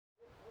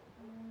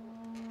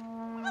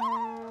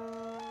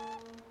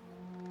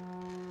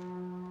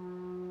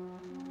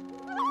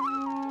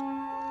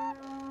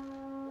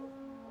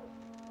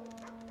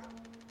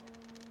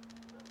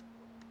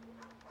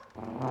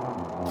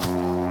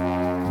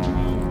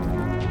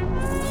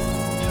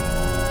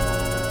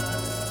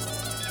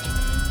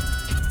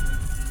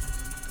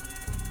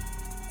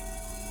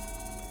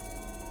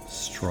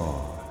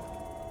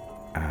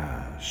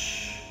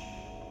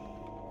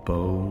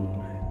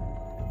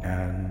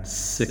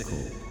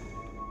sickle.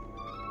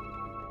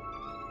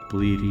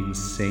 Bleeding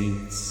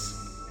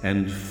saints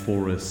and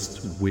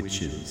forest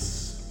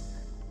witches,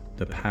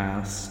 the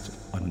past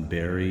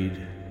unburied,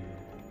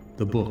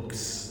 the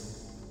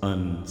books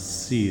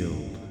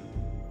unsealed,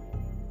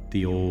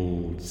 the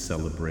old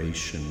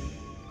celebration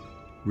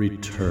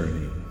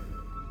returning.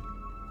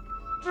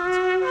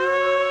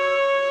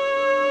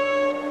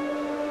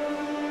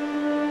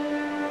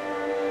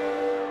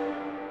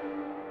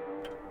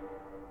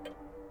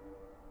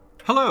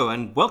 Hello,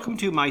 and welcome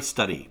to my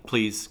study.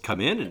 Please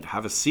come in and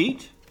have a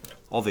seat.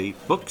 All the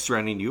books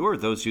surrounding you are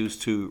those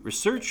used to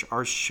research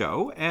our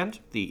show, and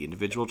the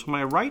individual to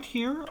my right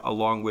here,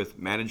 along with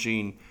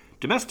managing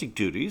domestic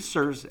duties,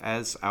 serves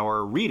as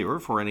our reader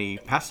for any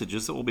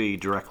passages that will be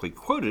directly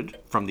quoted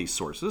from these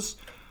sources.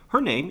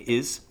 Her name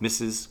is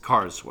Mrs.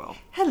 Carswell.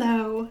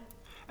 Hello.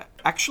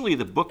 Actually,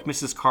 the book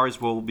Mrs.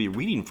 Carswell will be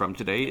reading from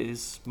today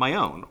is my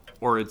own,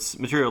 or it's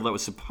material that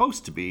was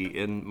supposed to be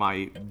in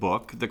my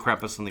book, The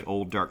Krampus and the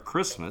Old Dark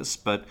Christmas,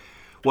 but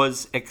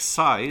was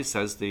excised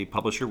as the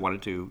publisher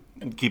wanted to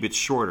keep it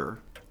shorter.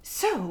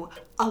 So,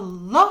 a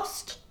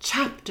lost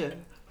chapter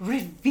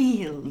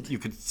revealed. You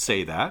could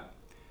say that.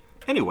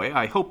 Anyway,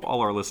 I hope all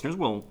our listeners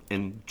will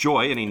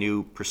enjoy any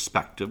new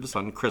perspectives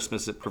on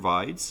Christmas it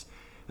provides,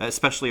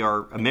 especially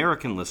our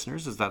American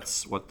listeners, as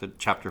that's what the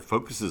chapter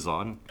focuses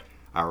on,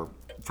 our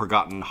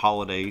forgotten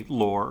holiday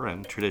lore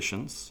and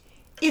traditions.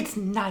 It's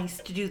nice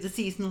to do the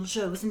seasonal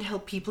shows and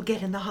help people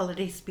get in the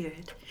holiday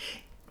spirit.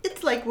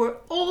 It's like we're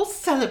all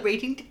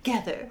celebrating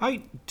together.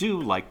 I do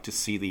like to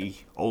see the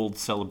old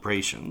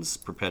celebrations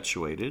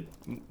perpetuated.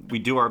 We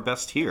do our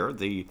best here.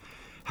 The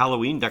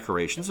Halloween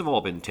decorations have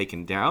all been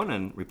taken down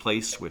and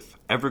replaced with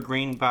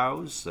evergreen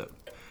boughs.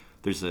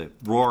 There's a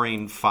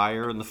roaring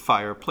fire in the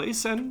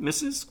fireplace, and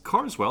Mrs.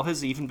 Carswell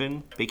has even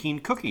been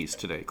baking cookies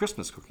today,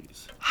 Christmas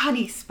cookies.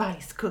 Honey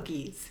spice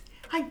cookies.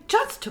 I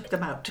just took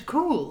them out to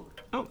cool.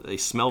 Oh, they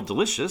smell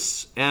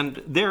delicious,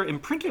 and they're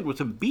imprinted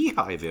with a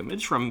beehive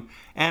image from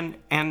an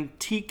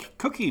antique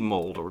cookie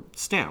mold or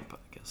stamp,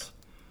 I guess.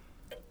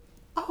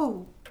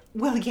 Oh,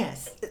 well,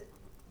 yes.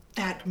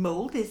 That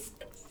mold is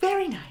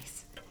very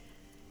nice.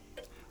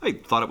 I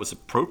thought it was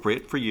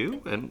appropriate for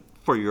you and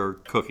for your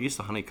cookies,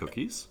 the honey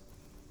cookies.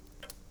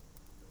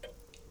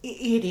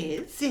 It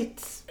is.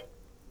 It's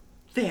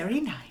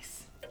very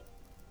nice.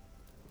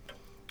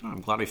 Oh,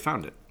 I'm glad I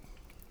found it.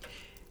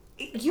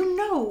 You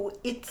know,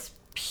 it's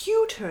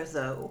pewter,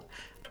 though.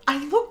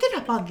 I looked it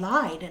up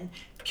online, and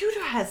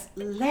pewter has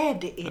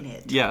lead in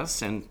it.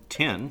 Yes, and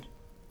tin.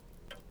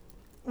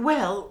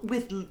 Well,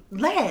 with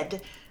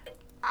lead,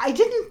 I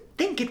didn't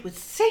think it was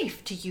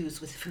safe to use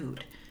with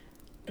food.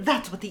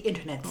 That's what the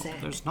internet said.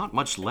 There's not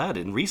much lead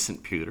in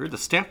recent pewter. The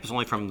stamp is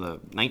only from the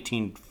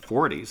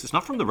 1940s. It's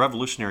not from the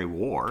Revolutionary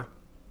War.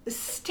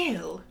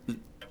 Still.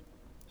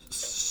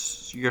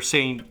 You're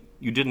saying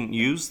you didn't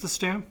use the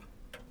stamp?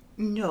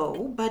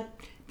 No, but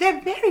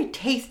they're very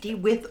tasty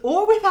with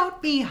or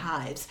without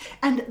beehives,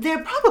 and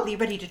they're probably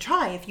ready to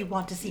try if you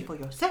want to see for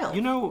yourself.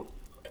 You know,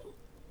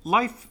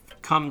 life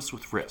comes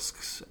with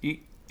risks.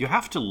 You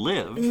have to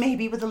live.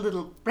 Maybe with a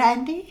little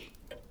brandy?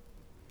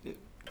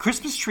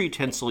 Christmas tree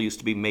tinsel used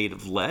to be made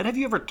of lead. Have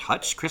you ever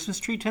touched Christmas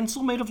tree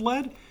tinsel made of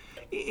lead?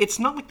 It's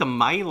not like the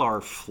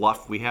mylar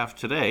fluff we have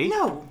today.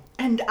 No,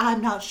 and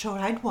I'm not sure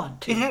I'd want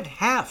to. It had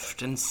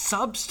heft and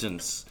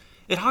substance.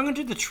 It hung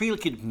under the tree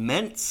like it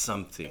meant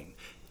something.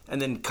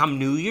 And then come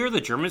New Year, the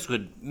Germans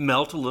would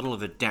melt a little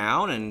of it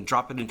down and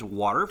drop it into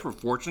water for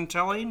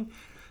fortune-telling.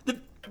 The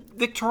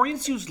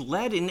Victorians used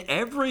lead in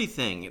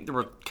everything. There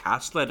were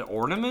cast lead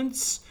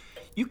ornaments.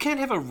 You can't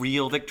have a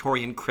real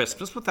Victorian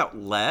Christmas without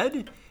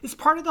lead. It's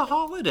part of the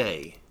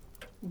holiday.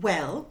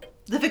 Well,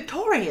 the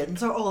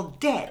Victorians are all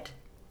dead,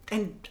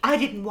 and I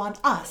didn't want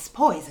us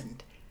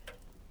poisoned.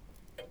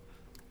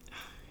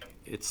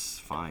 It's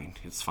fine.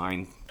 It's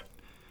fine.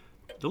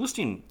 The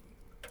listing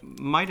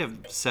might have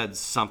said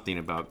something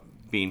about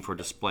being for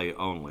display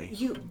only.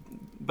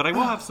 But I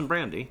will have some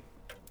brandy.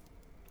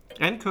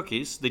 And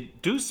cookies. They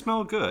do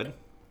smell good.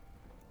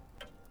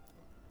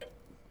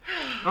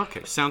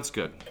 Okay, sounds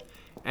good.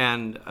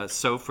 And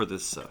so for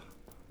this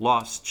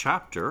lost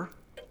chapter,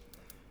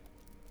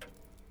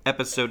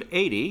 episode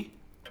 80,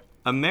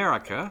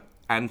 America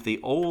and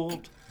the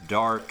Old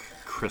Dark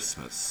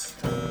Christmas.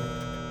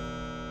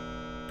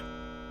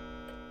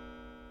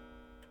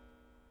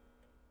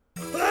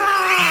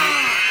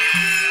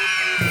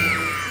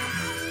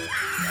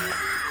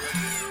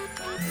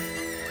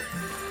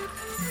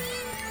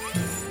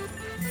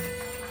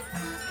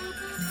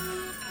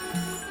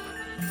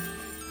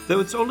 Though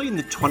it's only in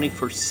the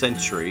 21st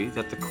century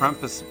that the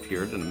Krampus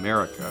appeared in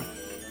America,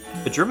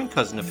 a German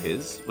cousin of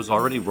his was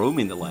already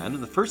roaming the land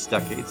in the first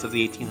decades of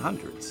the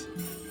 1800s.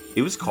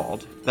 He was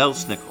called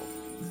Belsnickel,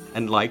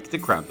 and like the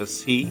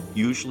Krampus, he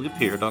usually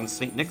appeared on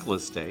St.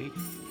 Nicholas Day,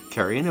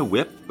 carrying a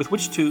whip with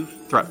which to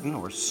threaten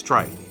or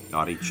strike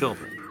naughty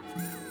children.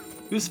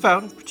 He was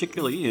found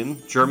particularly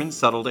in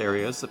German-settled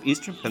areas of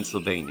eastern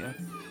Pennsylvania,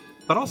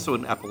 but also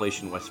in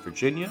Appalachian West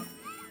Virginia,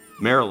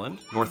 Maryland,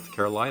 North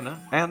Carolina,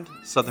 and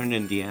southern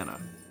Indiana.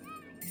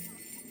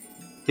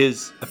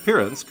 His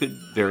appearance could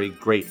vary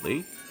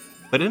greatly,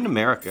 but in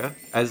America,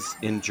 as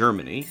in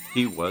Germany,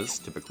 he was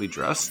typically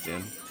dressed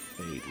in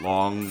a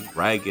long,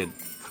 ragged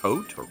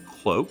coat or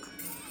cloak,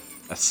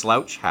 a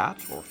slouch hat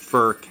or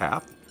fur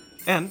cap,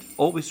 and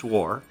always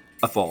wore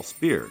a false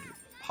beard,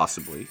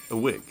 possibly a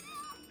wig.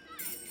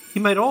 He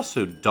might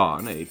also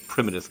don a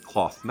primitive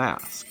cloth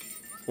mask,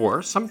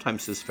 or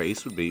sometimes his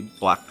face would be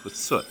blacked with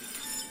soot.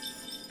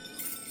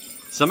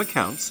 Some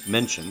accounts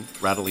mention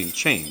rattling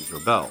chains or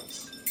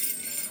bells.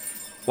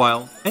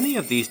 While any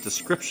of these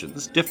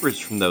descriptions differs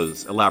from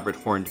those elaborate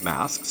horned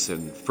masks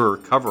and fur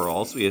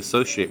coveralls we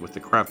associate with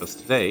the Krampus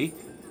today,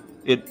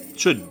 it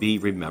should be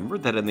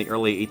remembered that in the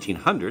early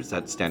 1800s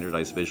that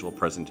standardized visual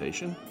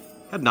presentation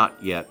had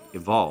not yet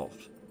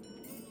evolved.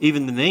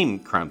 Even the name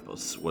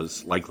Krampus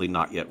was likely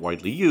not yet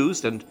widely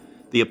used, and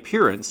the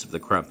appearance of the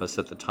Krampus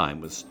at the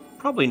time was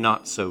probably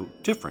not so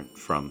different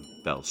from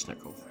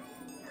Belsnickel.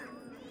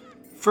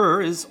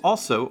 Fur is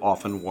also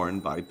often worn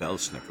by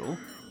Belsnickel.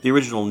 The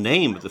original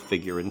name of the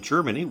figure in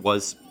Germany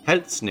was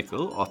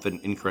Pelznickel, often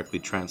incorrectly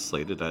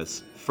translated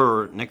as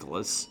Fur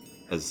Nicholas,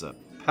 as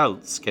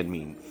Pelz can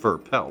mean fur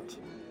pelt.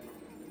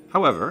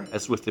 However,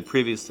 as with the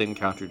previously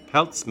encountered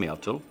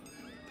Pelzmärtel,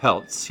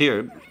 Pelz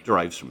here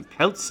derives from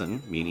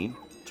Pelzen, meaning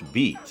to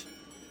beat.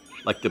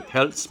 Like the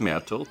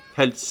Pelzmärtel,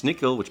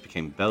 Pelznickel, which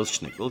became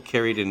Belsnickel,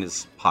 carried in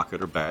his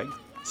pocket or bag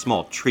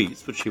small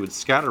treats which he would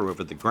scatter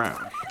over the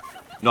ground.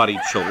 Naughty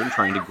children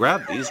trying to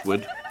grab these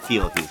would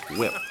feel his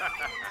whip.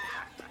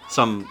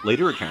 Some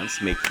later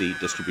accounts make the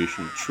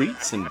distribution of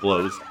treats and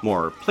blows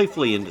more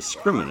playfully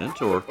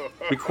indiscriminate, or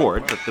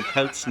record that the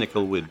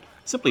Pelznickel would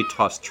simply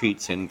toss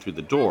treats in through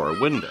the door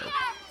or window.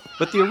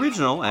 But the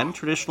original and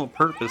traditional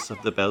purpose of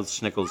the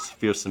Belsnickel's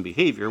fearsome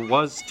behavior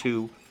was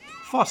to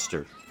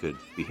foster good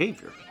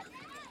behavior.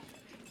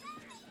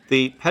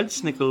 The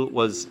Pelznickel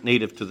was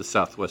native to the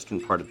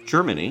southwestern part of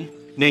Germany,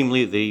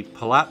 namely the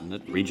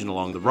Palatinate region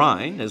along the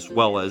Rhine, as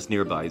well as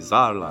nearby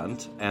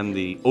Saarland and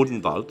the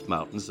Odenwald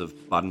mountains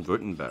of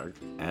Baden-Württemberg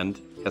and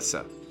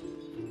Hesse.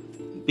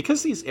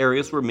 Because these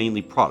areas were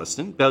mainly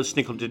Protestant,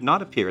 Belsnickel did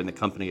not appear in the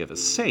company of a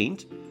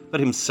saint, but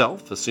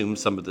himself assumed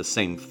some of the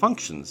same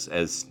functions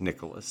as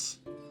Nicholas.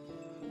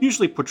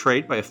 Usually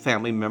portrayed by a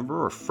family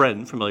member or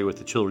friend familiar with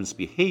the children's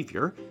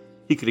behavior,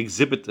 he could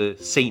exhibit the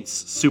saint's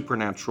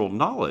supernatural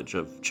knowledge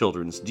of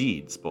children's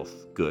deeds,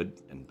 both good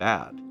and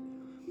bad,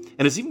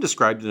 and is even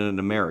described in an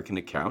American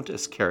account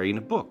as carrying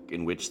a book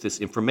in which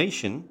this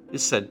information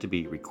is said to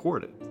be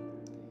recorded.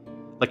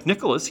 Like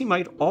Nicholas, he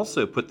might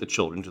also put the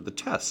children to the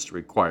test,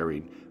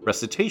 requiring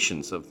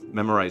recitations of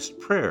memorized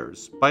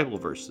prayers, Bible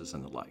verses,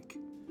 and the like.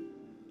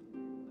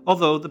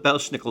 Although the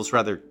Belsnickel's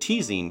rather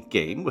teasing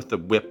game with the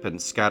whip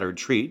and scattered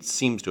treats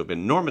seems to have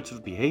been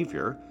normative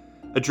behavior,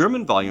 a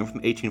German volume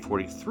from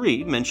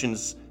 1843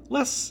 mentions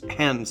less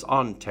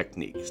hands-on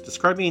techniques,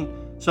 describing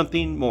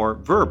something more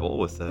verbal,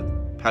 with the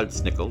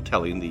Pelznickel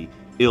telling the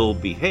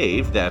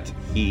ill-behaved that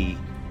he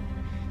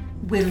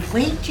will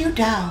weight you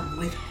down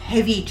with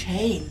heavy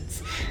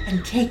chains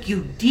and take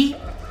you deep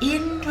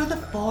into the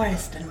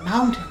forest and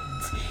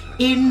mountains,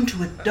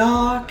 into a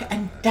dark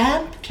and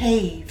damp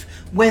cave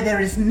where there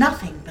is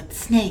nothing but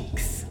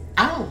snakes,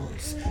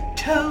 owls,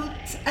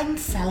 toads, and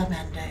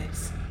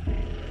salamanders.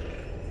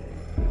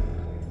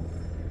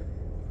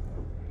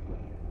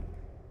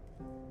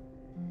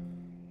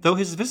 Though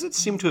his visits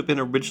seem to have been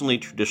originally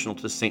traditional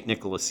to St.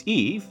 Nicholas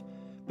Eve,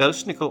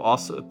 Belsnickel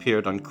also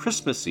appeared on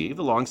Christmas Eve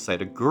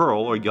alongside a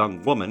girl or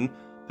young woman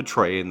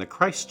portraying the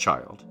Christ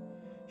child.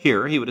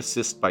 Here he would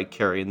assist by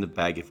carrying the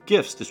bag of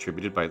gifts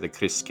distributed by the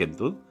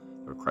Christkindl,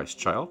 or Christ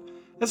child,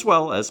 as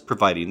well as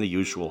providing the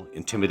usual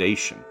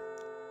intimidation.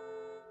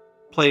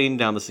 Playing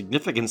down the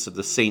significance of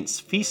the saint's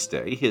feast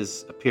day,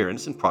 his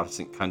appearance in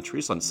Protestant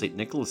countries on St.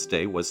 Nicholas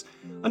Day was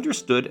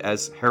understood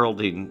as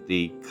heralding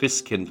the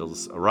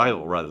Christkindl's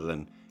arrival rather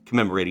than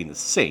commemorating the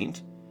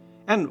saint,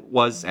 and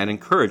was an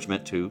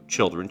encouragement to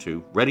children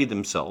to ready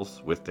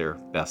themselves with their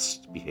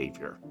best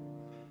behavior.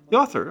 The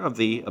author of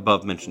the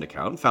above-mentioned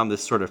account found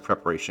this sort of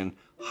preparation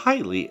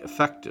highly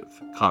effective,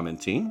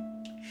 commenting,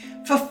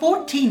 "For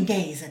 14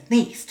 days at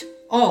least,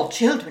 all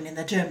children in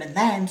the German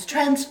lands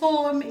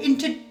transform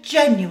into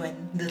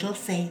genuine little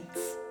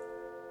saints."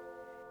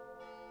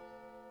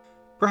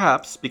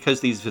 Perhaps because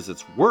these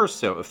visits were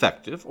so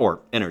effective or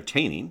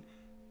entertaining,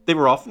 they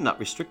were often not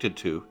restricted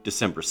to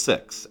December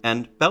 6th,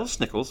 and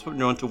Belsnickels were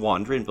known to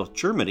wander in both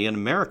Germany and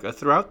America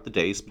throughout the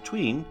days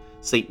between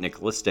St.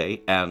 Nicholas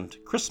Day and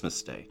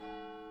Christmas Day.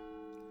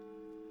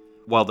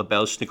 While the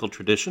Belsnickel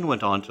tradition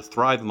went on to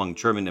thrive among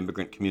German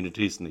immigrant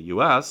communities in the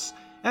U.S.,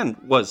 and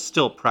was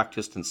still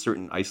practiced in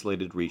certain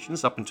isolated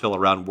regions up until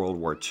around World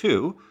War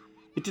II,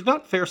 it did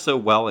not fare so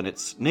well in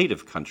its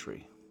native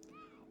country.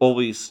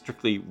 Always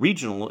strictly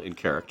regional in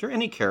character,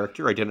 any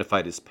character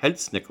identified as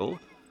Pelznickel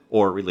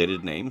or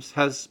related names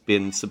has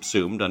been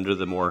subsumed under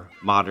the more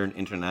modern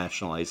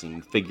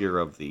internationalizing figure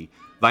of the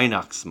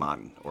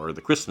Weihnachtsmann, or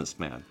the Christmas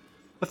man,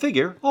 a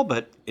figure all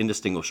but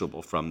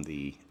indistinguishable from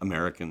the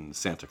American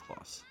Santa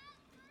Claus.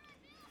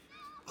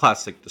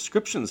 Classic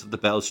descriptions of the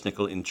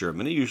Belsnickel in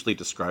Germany usually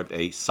described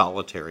a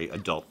solitary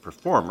adult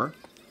performer,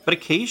 but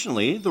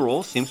occasionally the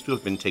role seems to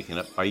have been taken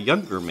up by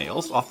younger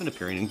males, often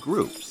appearing in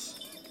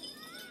groups.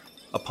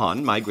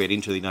 Upon migrating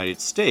to the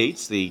United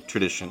States, the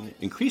tradition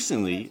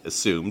increasingly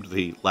assumed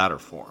the latter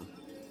form.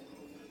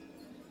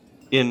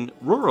 In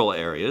rural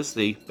areas,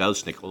 the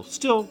Belsnickel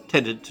still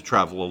tended to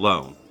travel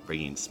alone,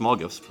 bringing small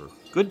gifts for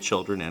good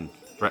children and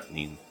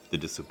threatening the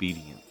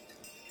disobedient.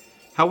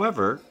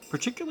 However,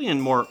 particularly in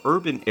more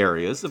urban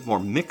areas of more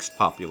mixed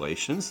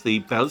populations, the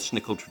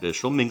Belsnickel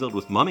tradition mingled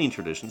with mumming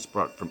traditions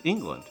brought from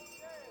England.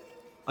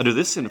 Under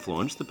this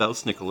influence, the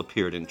Belsnickel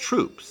appeared in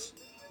troops,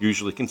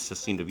 usually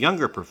consisting of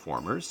younger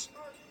performers,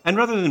 and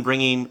rather than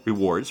bringing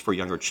rewards for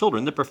younger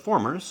children, the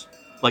performers,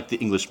 like the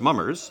English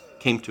mummers,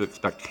 came to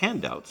expect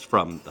handouts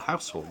from the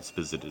households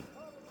visited.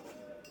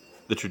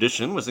 The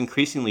tradition was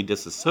increasingly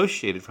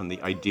disassociated from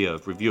the idea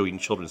of reviewing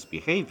children's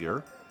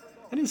behavior,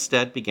 and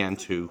instead began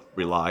to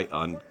rely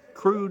on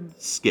crude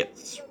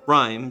skits,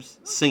 rhymes,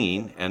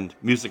 singing, and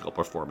musical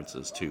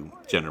performances to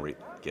generate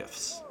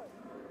gifts.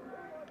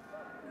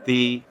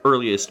 The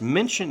earliest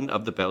mention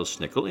of the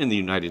Belsnickel in the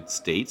United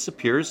States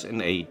appears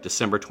in a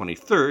December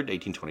 23,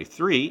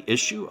 1823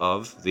 issue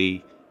of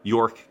the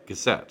York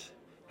Gazette,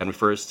 and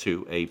refers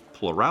to a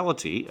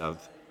plurality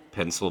of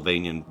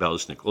Pennsylvanian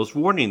Belsnickels,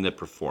 warning the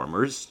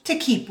performers to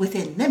keep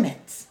within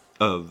limits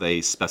of a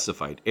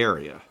specified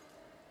area.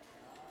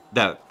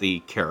 That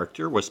the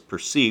character was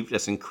perceived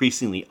as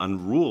increasingly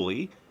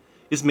unruly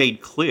is made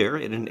clear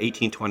in an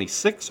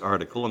 1826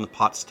 article in the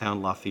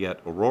Pottstown Lafayette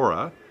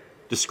Aurora,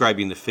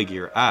 describing the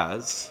figure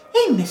as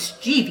a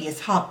mischievous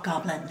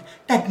hobgoblin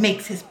that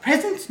makes his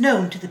presence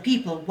known to the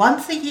people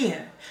once a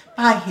year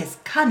by his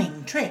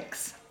cunning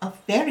tricks of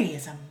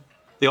fairyism.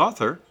 The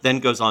author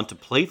then goes on to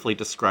playfully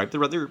describe the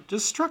rather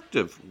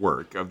destructive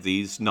work of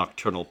these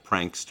nocturnal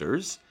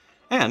pranksters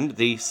and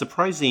the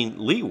surprising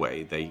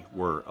leeway they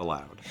were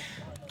allowed.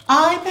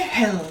 I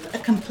beheld a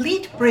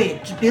complete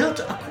bridge built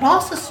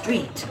across a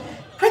street,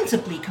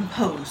 principally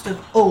composed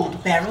of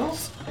old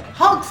barrels,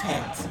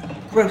 hogsheads,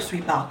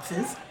 grocery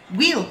boxes,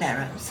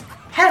 wheelbarrows,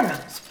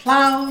 harrows,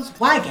 plows,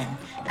 wagon,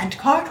 and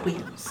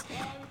cartwheels.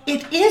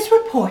 It is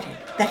reported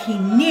that he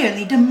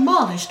nearly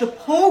demolished a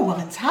poor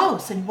woman's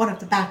house in one of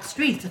the back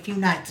streets a few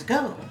nights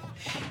ago.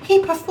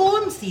 He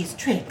performs these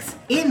tricks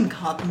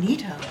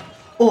incognito,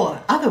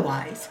 or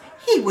otherwise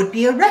he would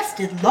be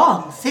arrested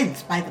long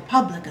since by the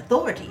public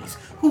authorities,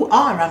 who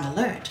are on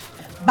alert.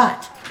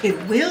 But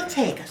it will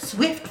take a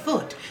swift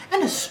foot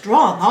and a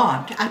strong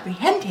arm to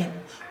apprehend him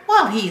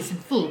while he is in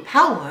full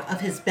power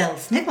of his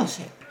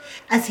Belsnickelship,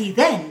 as he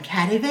then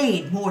can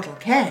evade mortal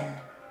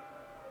ken.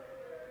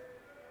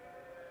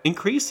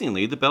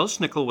 Increasingly, the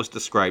Belsnickel was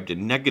described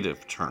in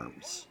negative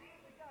terms.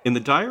 In the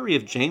diary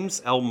of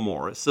James L.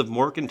 Morris of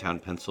Morgantown,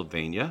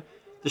 Pennsylvania,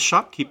 the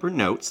shopkeeper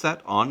notes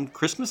that on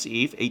Christmas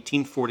Eve,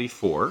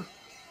 1844,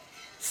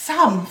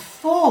 some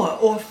 4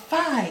 or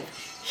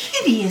 5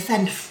 hideous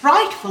and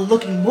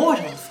frightful-looking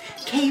mortals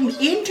came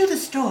into the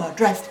store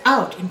dressed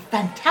out in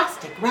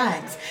fantastic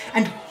rags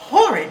and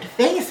horrid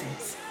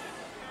faces.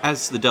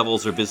 As the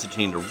devils are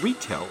visiting a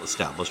retail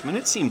establishment,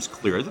 it seems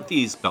clear that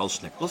these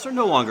Belsnickels are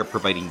no longer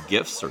providing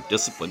gifts or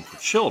discipline for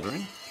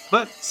children,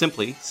 but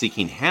simply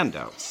seeking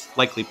handouts,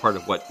 likely part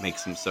of what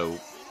makes them so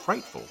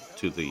frightful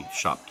to the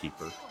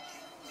shopkeeper.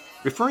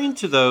 Referring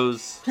to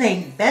those,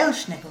 plain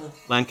Belsnickel,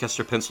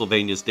 Lancaster,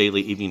 Pennsylvania's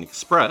Daily Evening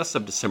Express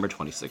of December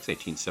 26,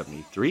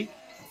 1873,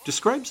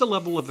 describes a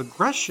level of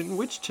aggression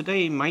which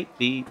today might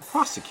be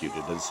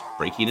prosecuted as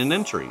breaking and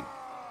entering.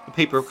 The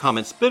paper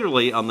comments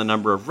bitterly on the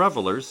number of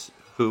revelers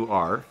who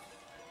are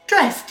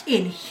dressed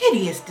in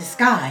hideous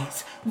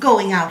disguise,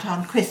 going out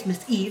on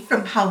Christmas Eve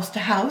from house to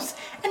house,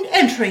 and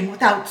entering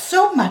without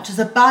so much as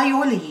a by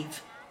your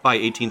leave. By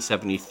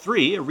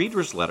 1873, a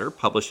reader's letter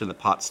published in the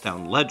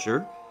Pottstown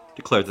Ledger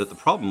declared that the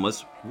problem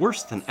was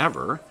worse than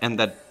ever, and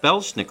that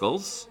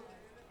Belsnickels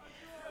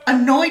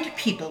annoyed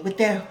people with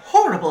their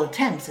horrible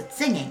attempts at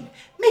singing,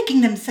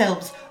 making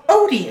themselves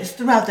odious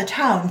throughout the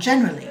town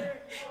generally.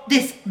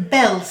 This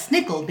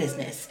Belsnickel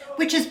business,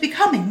 which is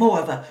becoming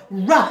more of a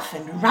rough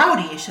and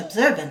rowdyish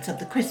observance of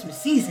the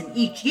Christmas season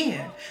each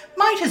year,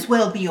 might as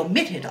well be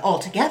omitted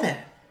altogether.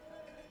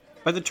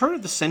 By the turn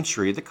of the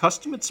century, the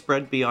custom had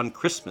spread beyond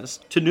Christmas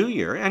to New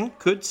Year and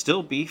could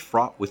still be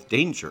fraught with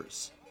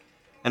dangers.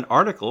 An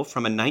article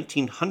from a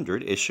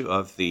 1900 issue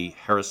of the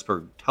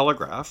Harrisburg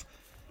Telegraph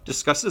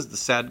discusses the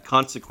sad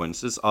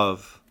consequences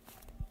of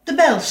the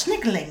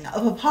Belsnickeling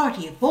of a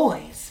party of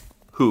boys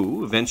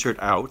who ventured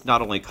out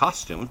not only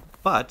costumed,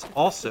 but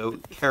also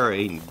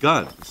carrying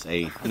guns,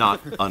 a not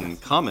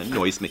uncommon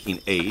noise-making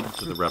aid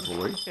to the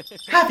revelry.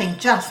 Having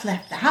just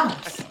left the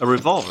house, a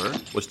revolver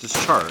was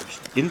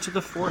discharged into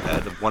the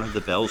forehead of one of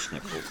the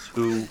Belsnickels,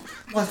 who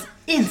was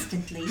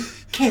instantly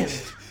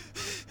killed.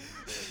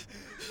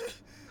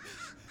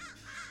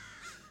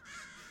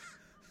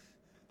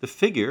 The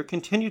figure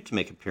continued to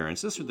make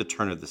appearances through the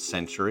turn of the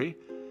century,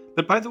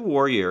 but by the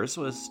war years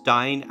was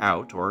dying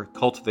out or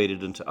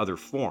cultivated into other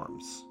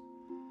forms.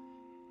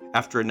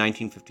 After a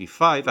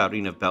 1955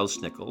 outing of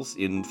Belsnickels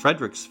in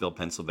Fredericksville,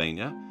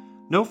 Pennsylvania,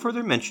 no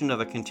further mention of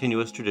a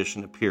continuous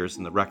tradition appears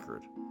in the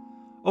record.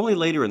 Only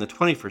later in the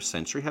 21st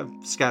century have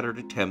scattered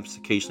attempts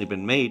occasionally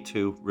been made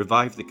to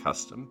revive the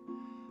custom,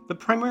 but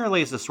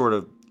primarily as a sort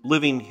of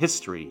living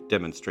history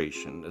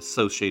demonstration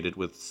associated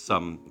with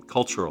some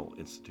cultural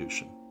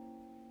institution.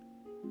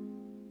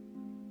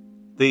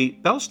 The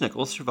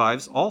Belsnickel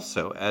survives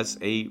also as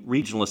a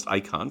regionalist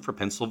icon for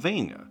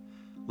Pennsylvania,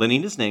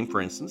 lending his name,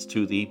 for instance,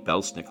 to the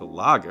Belsnickel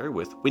Lager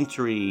with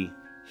wintry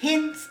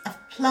hints of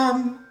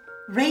plum,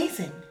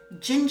 raisin,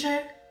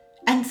 ginger,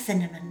 and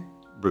cinnamon,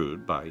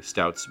 brewed by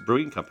Stout's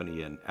Brewing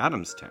Company in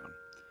Adamstown.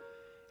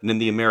 And in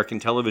the American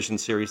television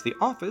series The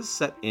Office,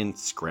 set in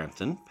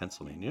Scranton,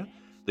 Pennsylvania,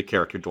 the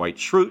character Dwight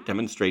Schrute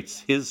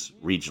demonstrates his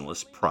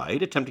regionalist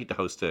pride, attempting to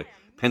host a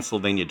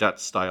Pennsylvania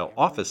Dutch-style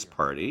office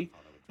party,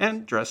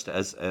 and dressed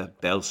as a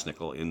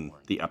Belsnickel in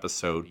the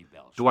episode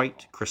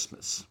Dwight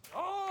Christmas.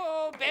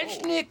 Oh,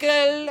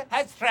 Belsnickel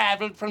has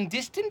traveled from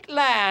distant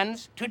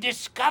lands to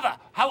discover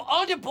how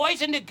all the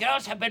boys and the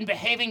girls have been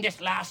behaving this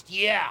last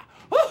year.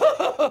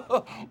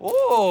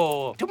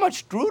 Oh, too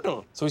much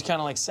strudel. So he's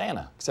kind of like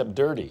Santa, except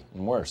dirty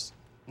and worse.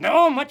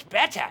 No, much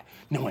better.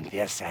 No one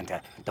fears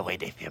Santa the way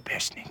they fear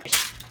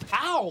Belsnickel.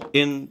 Ow!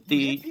 In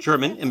the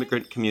German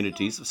immigrant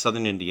communities of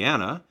southern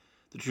Indiana,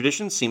 the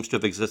tradition seems to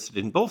have existed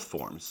in both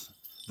forms,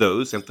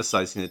 those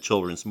emphasizing the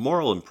children's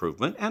moral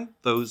improvement and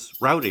those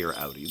rowdier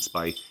outings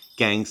by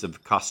gangs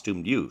of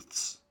costumed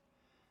youths.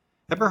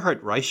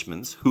 Eberhard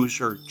Reichmann's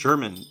Hoosier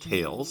German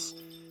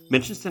Tales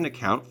mentions an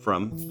account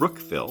from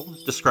Brookville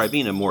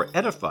describing a more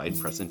edified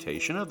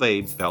presentation of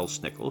a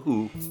Belsnickel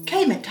who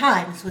came at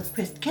times with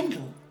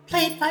Christkindl,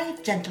 played by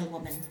a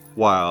gentlewoman,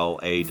 while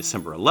a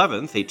December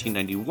 11th,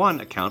 1891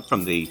 account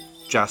from the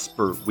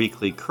Jasper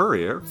Weekly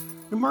Courier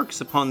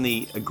remarks upon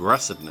the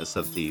aggressiveness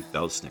of the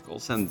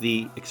Belsnickels and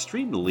the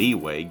extreme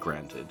leeway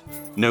granted,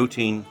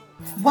 noting,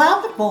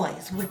 while the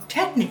boys were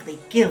technically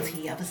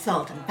guilty of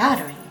assault and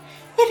battery,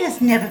 it has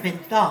never been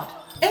thought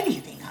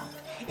anything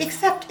of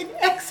except an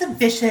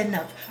exhibition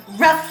of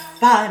rough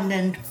fun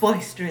and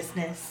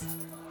boisterousness.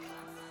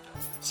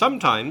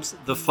 Sometimes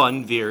the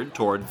fun veered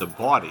toward the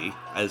body,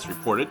 as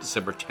reported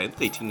December 10th,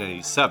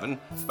 1897,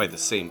 by the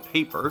same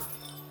paper,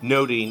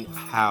 noting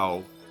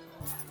how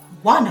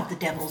one of the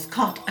devils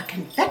caught a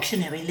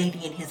confectionery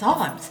lady in his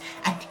arms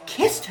and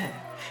kissed her,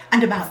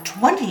 and about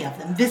 20 of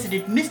them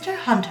visited Mr.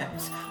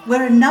 Hunter's,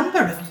 where a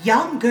number of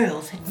young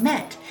girls had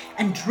met,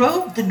 and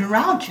drove the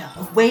neuralgia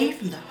away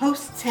from the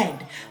host's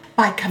head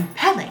by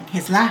compelling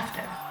his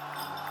laughter.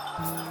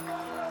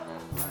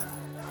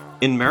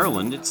 In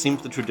Maryland, it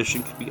seems the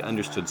tradition could be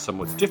understood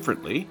somewhat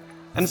differently,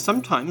 and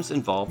sometimes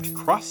involved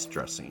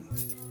cross-dressing.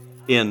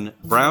 In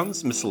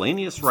Brown's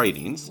Miscellaneous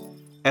Writings,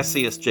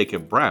 essayist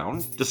Jacob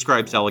Brown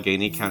describes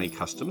Allegheny County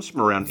customs from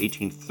around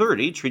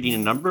 1830, treating a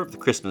number of the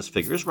Christmas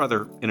figures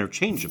rather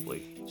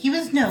interchangeably. He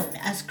was known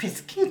as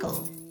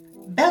Christkindl,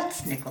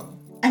 Belsnickel,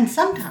 and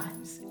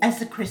sometimes as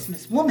the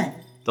Christmas woman.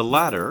 The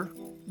latter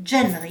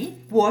generally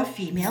wore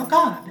female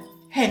garb,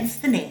 hence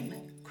the name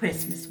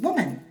Christmas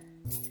woman.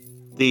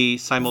 The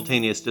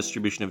simultaneous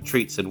distribution of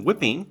treats and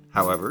whipping,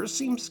 however,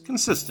 seems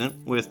consistent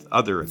with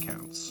other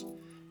accounts.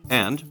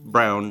 And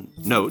Brown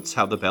notes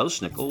how the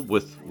Belsnickel,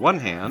 with one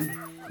hand,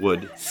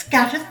 would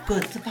scatter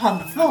goods upon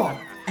the floor,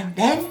 and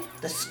then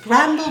the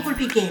scramble would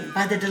begin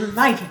by the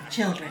delighted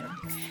children,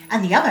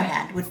 and the other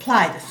hand would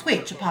ply the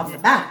switch upon the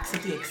backs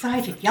of the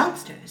excited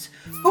youngsters,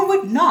 who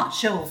would not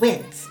show a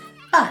wince,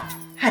 but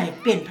had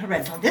it been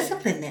parental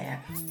discipline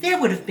there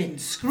would have been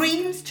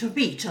screams to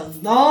reach a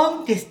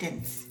long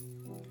distance.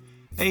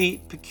 A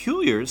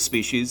peculiar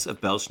species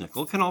of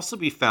Belsnickel can also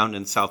be found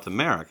in South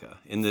America,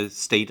 in the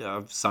state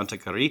of Santa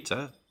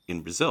Catarina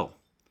in Brazil.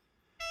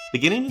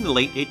 Beginning in the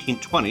late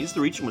 1820s,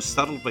 the region was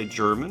settled by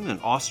German and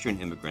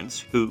Austrian immigrants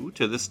who,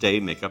 to this day,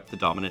 make up the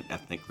dominant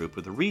ethnic group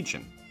of the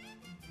region.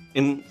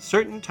 In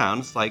certain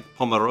towns like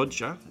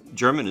Pomerode,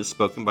 German is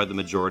spoken by the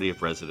majority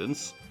of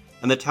residents,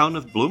 and the town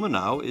of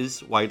Blumenau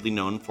is widely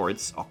known for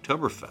its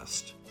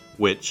Oktoberfest,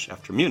 which,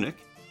 after Munich,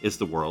 is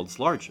the world's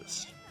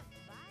largest.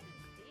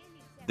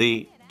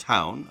 The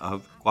town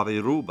of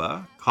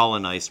Guabiruba,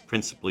 colonized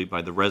principally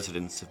by the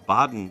residents of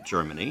Baden,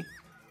 Germany,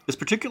 is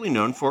particularly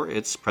known for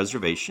its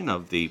preservation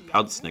of the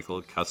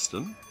Belsnickel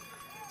custom,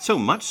 so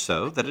much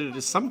so that it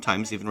is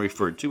sometimes even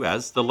referred to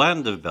as the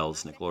land of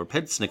Belsnickel or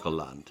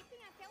Pelznickelland.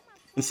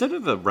 Instead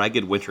of a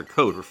ragged winter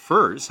coat or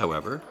furs,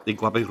 however, the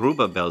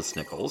Guabiruba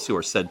Belsnickels, who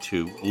are said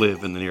to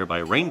live in the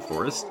nearby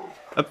rainforest,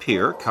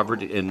 appear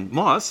covered in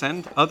moss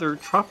and other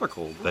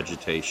tropical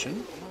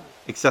vegetation,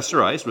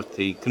 accessorized with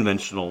the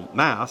conventional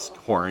mask,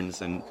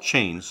 horns, and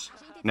chains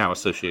now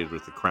associated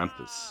with the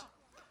Krampus.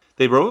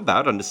 They roam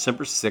about on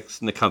December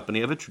 6th in the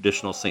company of a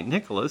traditional St.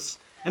 Nicholas,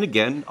 and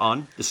again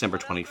on December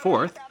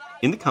 24th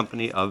in the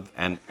company of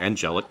an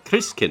angelic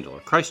Christkindl, or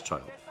Christ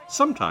child,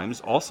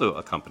 sometimes also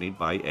accompanied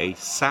by a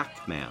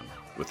sack man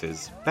with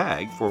his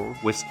bag for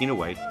whisking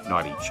away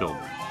naughty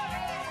children.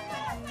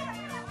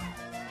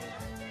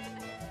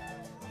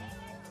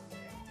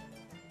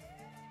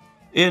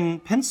 In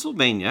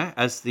Pennsylvania,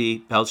 as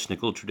the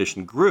Belschnickel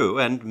tradition grew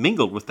and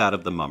mingled with that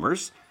of the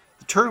mummers,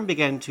 the term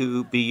began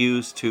to be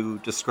used to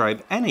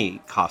describe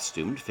any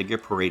costumed figure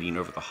parading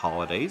over the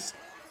holidays,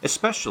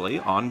 especially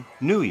on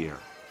New Year.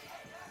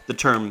 The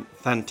term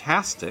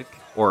fantastic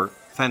or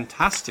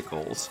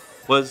fantasticals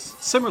was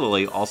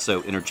similarly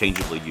also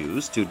interchangeably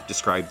used to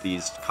describe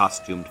these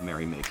costumed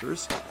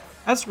merrymakers,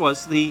 as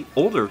was the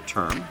older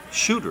term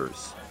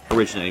shooters,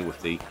 originating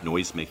with the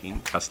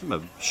noise-making custom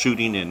of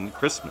shooting in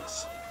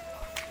Christmas.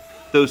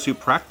 Those who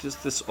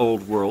practiced this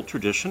old world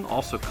tradition,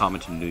 also common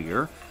to New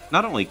Year,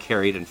 not only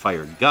carried and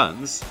fired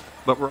guns,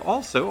 but were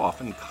also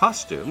often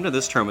costumed, and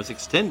this term was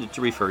extended to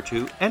refer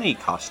to any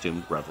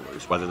costumed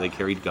revelers, whether they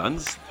carried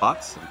guns,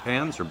 pots and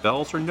pans, or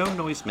bells, or no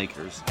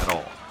noisemakers at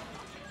all.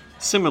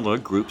 Similar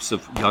groups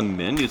of young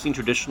men using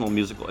traditional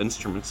musical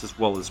instruments as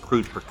well as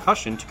crude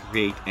percussion to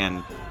create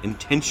an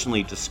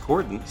intentionally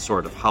discordant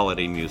sort of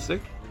holiday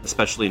music,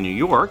 especially in New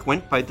York,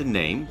 went by the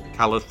name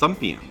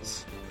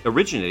Gallothumpians,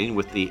 originating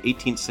with the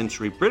 18th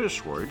century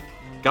British word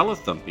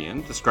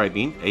Gallothumpian,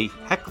 describing a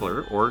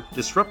heckler or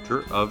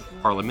disruptor of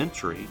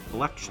parliamentary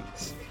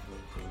elections.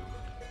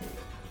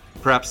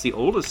 Perhaps the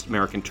oldest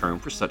American term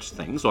for such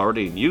things,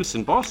 already in use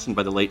in Boston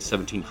by the late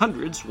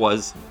 1700s,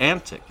 was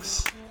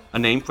antics, a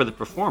name for the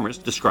performers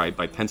described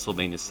by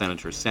Pennsylvania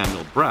Senator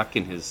Samuel Breck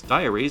in his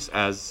diaries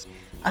as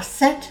a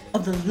set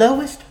of the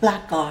lowest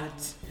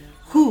blackguards,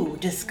 who,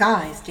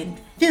 disguised in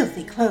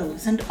filthy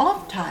clothes and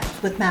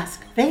oft-times with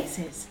masked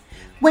faces,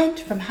 went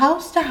from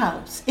house to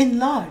house in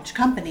large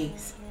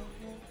companies.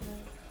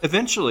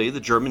 Eventually, the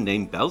German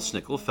name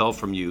Belschnickel fell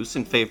from use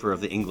in favor of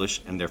the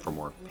English and therefore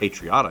more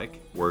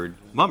patriotic word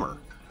mummer.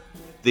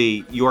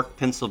 The York,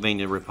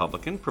 Pennsylvania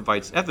Republican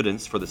provides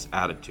evidence for this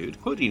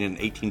attitude, quoting an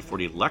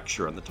 1840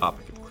 lecture on the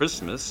topic of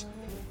Christmas,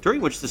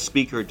 during which the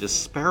speaker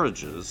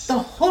disparages the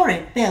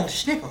horrid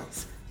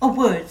Belschnickels, a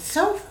word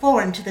so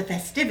foreign to the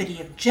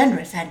festivity of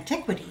generous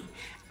antiquity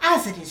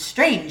as it is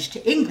strange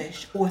to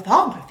English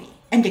orthography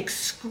and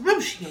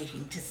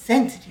excruciating to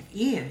sensitive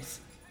ears.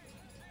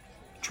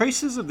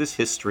 Traces of this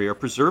history are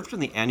preserved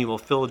in the annual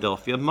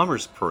Philadelphia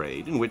Mummers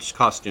Parade, in which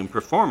costume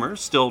performers,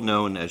 still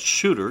known as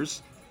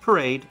shooters,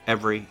 parade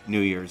every New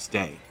Year's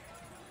Day.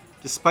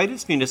 Despite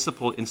its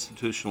municipal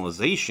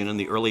institutionalization in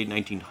the early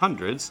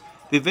 1900s,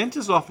 the event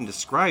is often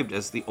described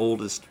as the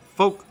oldest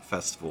folk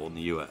festival in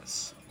the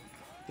U.S.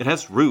 It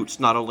has roots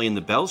not only in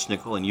the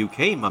Belschnickel and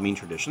UK mumming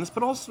traditions,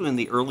 but also in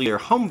the earlier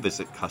home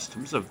visit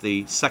customs of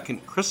the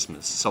Second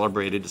Christmas,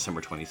 celebrated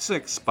December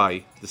 26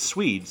 by the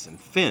Swedes and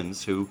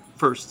Finns who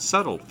first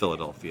settled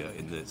Philadelphia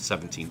in the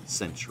 17th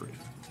century.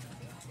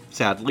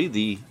 Sadly,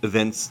 the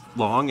event's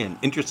long and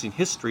interesting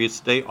history is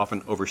today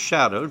often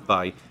overshadowed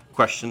by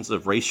questions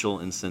of racial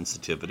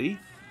insensitivity.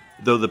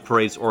 Though the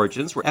parade's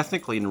origins were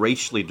ethnically and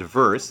racially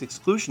diverse, the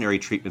exclusionary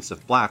treatments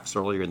of blacks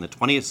earlier in the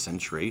 20th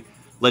century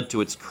led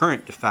to its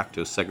current de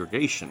facto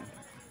segregation.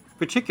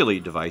 Particularly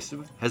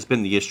divisive has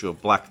been the issue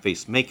of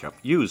blackface makeup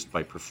used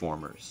by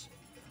performers.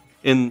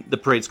 In the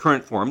parade's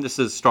current form, this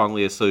is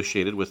strongly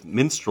associated with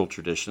minstrel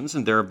traditions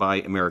and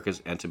thereby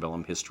America's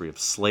antebellum history of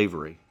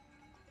slavery.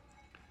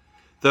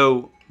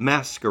 Though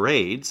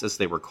masquerades, as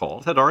they were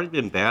called, had already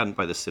been banned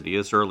by the city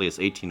as early as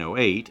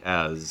 1808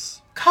 as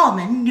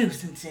common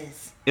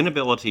nuisances.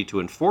 Inability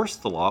to enforce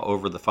the law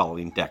over the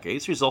following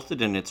decades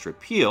resulted in its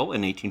repeal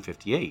in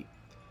 1858.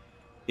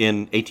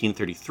 In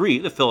 1833,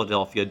 the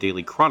Philadelphia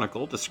Daily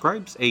Chronicle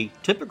describes a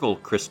typical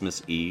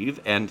Christmas Eve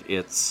and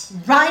its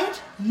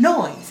riot,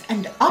 noise,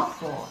 and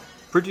uproar,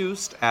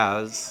 produced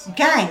as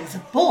gangs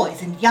of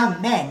boys and young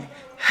men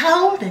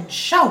howled and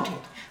shouted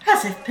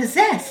as if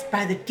possessed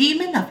by the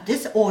demon of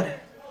disorder.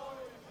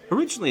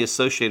 Originally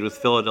associated with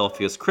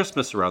Philadelphia's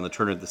Christmas around the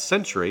turn of the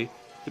century,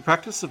 the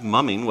practice of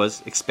mumming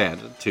was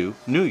expanded to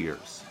New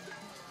Year's.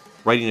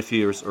 Writing a few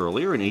years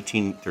earlier, in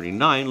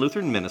 1839,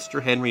 Lutheran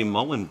minister Henry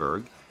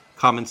Muhlenberg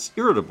comments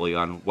irritably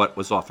on what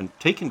was often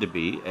taken to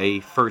be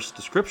a first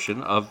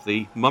description of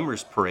the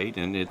Mummers Parade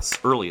in its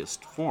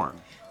earliest form.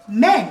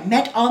 Men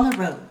met on the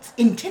roads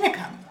in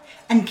Tinicum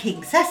and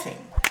King Sessing,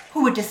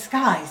 who were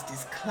disguised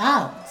as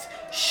clowns,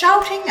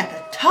 shouting at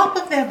the top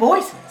of their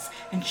voices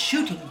and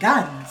shooting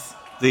guns.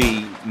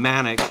 The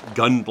manic,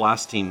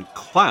 gun-blasting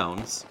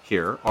clowns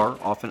here are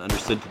often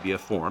understood to be a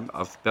form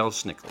of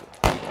Belschnickel.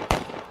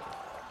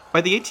 By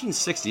the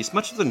 1860s,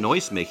 much of the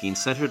noise-making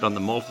centered on the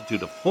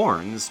multitude of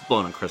horns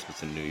blown on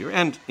Christmas and New Year,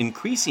 and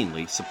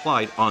increasingly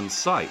supplied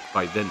on-site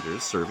by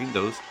vendors serving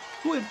those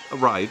who had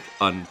arrived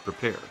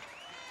unprepared.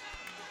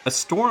 A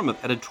storm of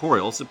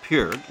editorials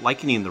appeared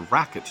likening the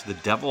racket to the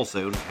devil's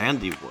own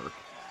handiwork,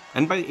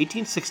 and by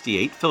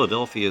 1868,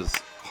 Philadelphia's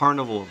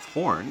Carnival of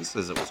Horns,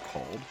 as it was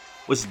called,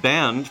 was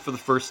banned for the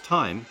first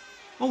time,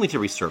 only to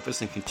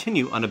resurface and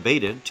continue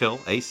unabated till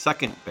a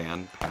second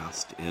ban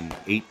passed in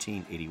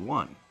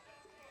 1881.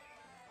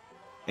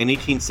 An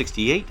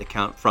 1868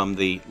 account from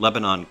the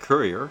Lebanon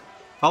Courier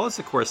follows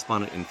a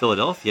correspondent in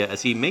Philadelphia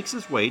as he makes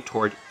his way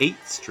toward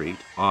 8th Street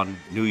on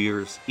New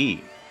Year's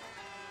Eve.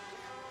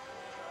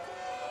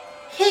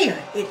 Here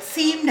it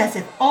seemed as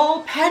if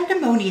all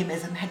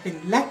pandemoniumism had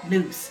been let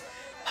loose.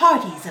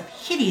 Parties of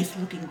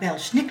hideous-looking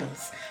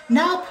Belschnickels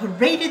now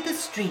paraded the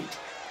street,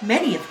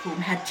 many of whom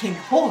had tin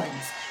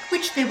horns,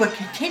 which they were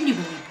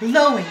continually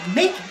blowing,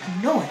 making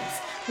a noise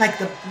like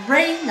the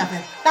braying of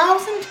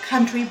 1,000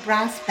 country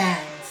brass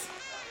bands.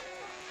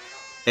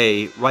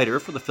 A writer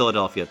for the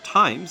Philadelphia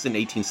Times in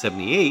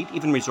 1878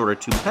 even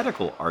resorted to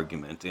medical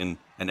argument in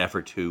an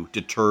effort to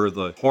deter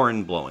the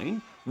horn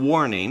blowing,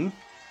 warning,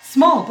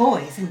 Small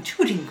boys in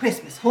tooting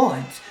Christmas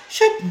horns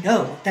should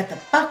know that the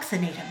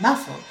buccinator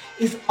muscle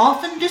is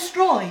often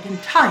destroyed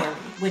entirely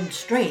when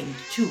strained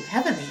too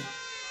heavily.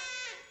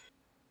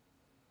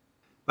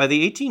 By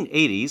the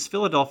 1880s,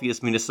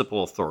 Philadelphia's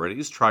municipal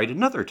authorities tried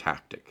another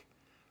tactic.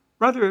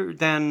 Rather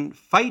than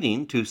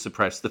fighting to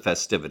suppress the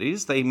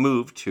festivities, they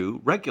moved to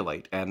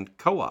regulate and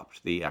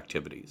co-opt the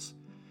activities.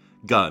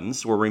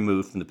 Guns were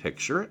removed from the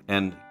picture,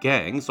 and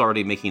gangs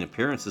already making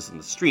appearances in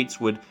the streets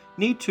would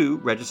need to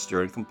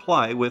register and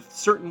comply with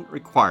certain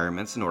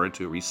requirements in order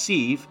to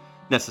receive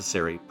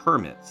necessary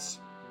permits.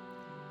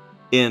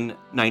 In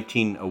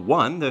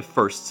 1901, the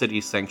first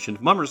city-sanctioned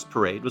Mummers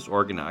Parade was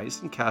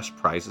organized and cash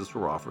prizes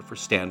were offered for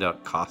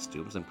standout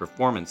costumes and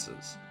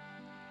performances.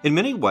 In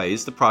many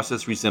ways, the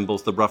process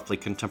resembles the roughly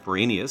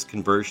contemporaneous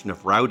conversion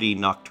of rowdy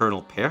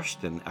nocturnal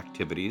Pärsten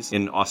activities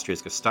in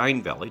Austria's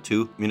Gastein Valley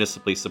to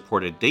municipally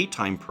supported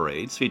daytime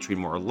parades featuring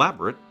more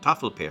elaborate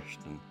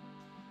Tafelpärsten.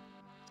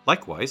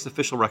 Likewise,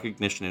 official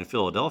recognition in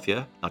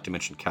Philadelphia, not to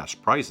mention cash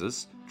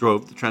prizes,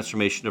 drove the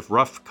transformation of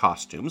rough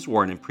costumes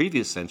worn in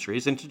previous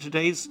centuries into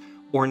today's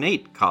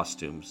ornate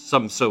costumes,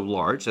 some so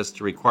large as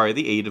to require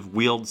the aid of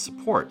wheeled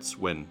supports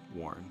when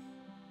worn.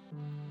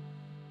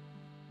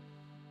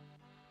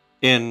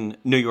 In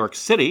New York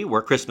City,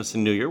 where Christmas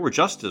and New Year were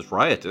just as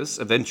riotous,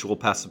 eventual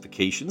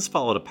pacifications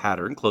followed a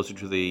pattern closer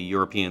to the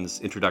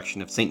Europeans'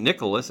 introduction of St.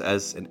 Nicholas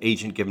as an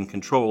agent given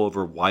control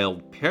over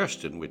wild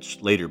Pärsten,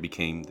 which later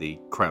became the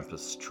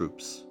Krampus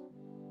troops.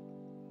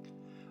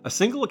 A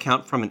single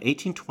account from an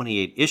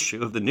 1828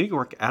 issue of the New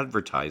York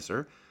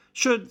Advertiser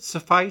should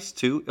suffice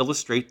to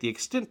illustrate the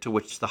extent to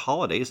which the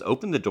holidays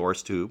opened the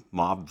doors to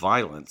mob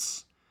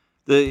violence.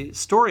 The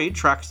story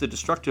tracks the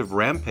destructive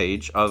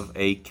rampage of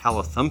a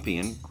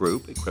Callithumpian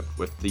group equipped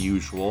with the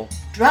usual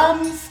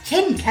drums,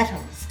 tin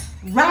kettles,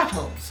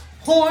 rattles,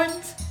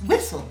 horns,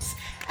 whistles,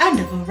 and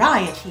a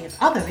variety of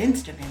other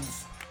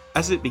instruments.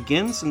 As it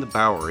begins in the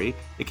Bowery,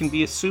 it can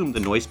be assumed the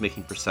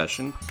noise-making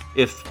procession,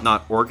 if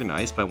not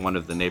organized by one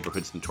of the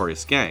neighborhood's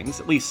notorious gangs,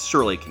 at least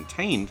surely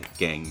contained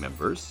gang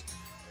members.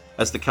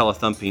 As the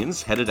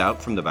Callithumpians headed out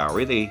from the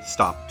Bowery, they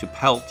stopped to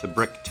pelt a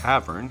brick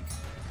tavern,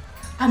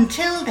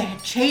 until they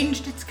had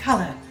changed its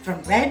color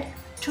from red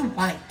to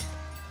white.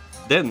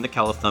 Then the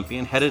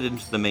Callithumpian headed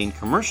into the main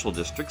commercial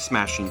district,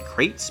 smashing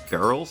crates,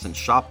 barrels, and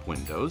shop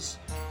windows.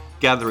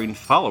 Gathering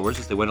followers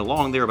as they went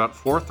along, they were about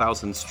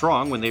 4,000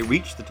 strong when they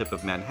reached the tip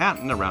of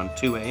Manhattan around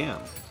 2 a.m.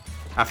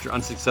 After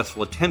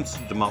unsuccessful attempts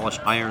to demolish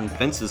iron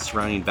fences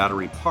surrounding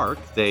Battery Park,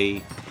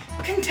 they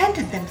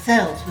contented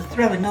themselves with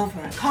throwing over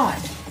a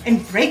cart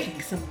and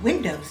breaking some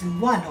windows in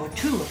one or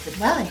two of the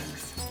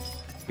dwellings.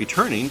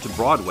 Returning to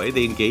Broadway,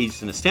 they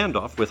engaged in a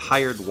standoff with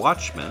hired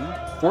watchmen,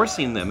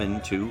 forcing them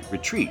into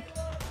retreat.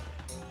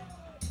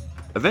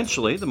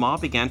 Eventually, the mob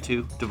began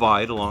to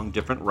divide along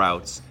different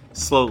routes,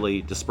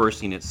 slowly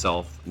dispersing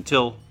itself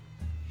until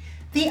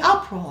the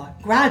uproar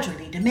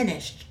gradually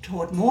diminished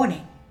toward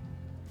morning.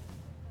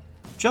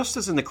 Just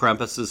as in the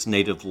Krampus'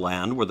 native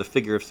land, where the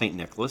figure of St.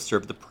 Nicholas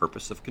served the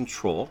purpose of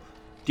control,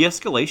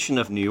 de-escalation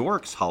of New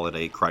York's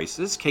holiday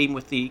crisis came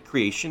with the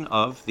creation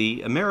of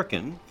the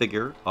American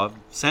figure of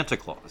Santa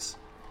Claus.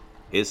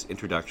 His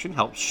introduction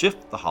helped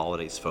shift the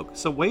holiday's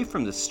focus away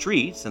from the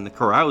streets and the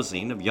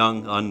carousing of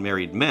young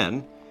unmarried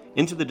men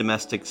into the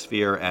domestic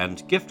sphere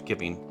and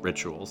gift-giving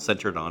rituals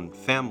centered on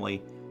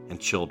family and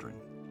children.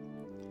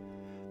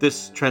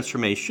 This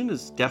transformation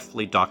is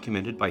deftly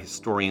documented by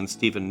historian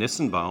Stephen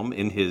Nissenbaum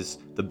in his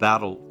The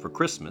Battle for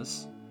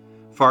Christmas.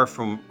 Far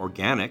from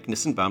organic,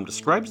 Nissenbaum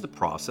describes the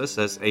process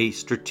as a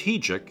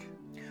strategic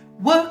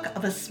work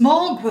of a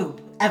small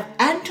group of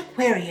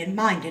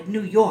antiquarian-minded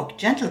New York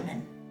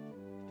gentlemen.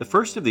 The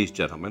first of these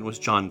gentlemen was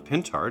John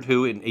Pintard,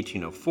 who in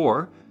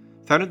 1804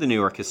 founded the New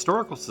York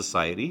Historical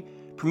Society,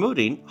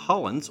 promoting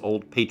Holland's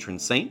old patron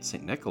saint,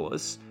 St.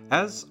 Nicholas,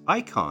 as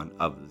icon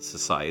of the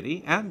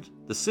society and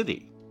the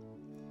city.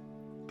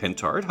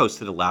 Pintard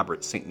hosted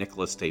elaborate St.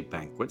 Nicholas Day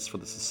banquets for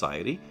the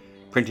society,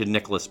 printed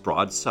Nicholas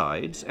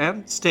broadsides,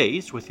 and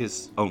staged with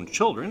his own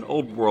children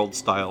Old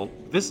World-style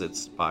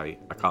visits by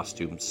a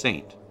costumed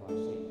saint.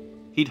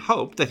 He'd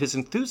hoped that his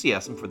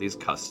enthusiasm for these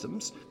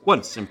customs,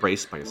 once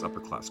embraced by his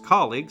upper-class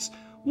colleagues,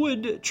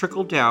 would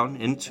trickle down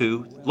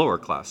into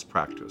lower-class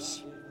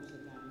practice.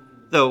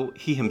 Though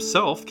he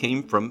himself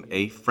came from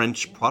a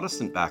French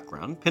Protestant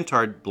background,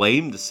 Pintard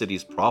blamed the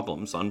city's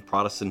problems on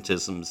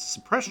Protestantism's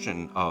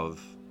suppression of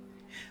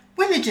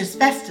religious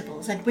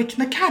festivals at which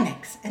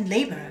mechanics and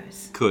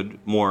laborers could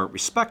more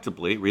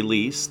respectably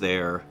release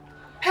their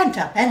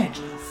pent-up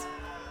energies.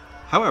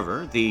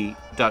 However, the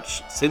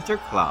Dutch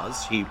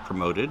Sinterklaas he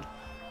promoted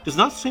does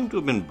not seem to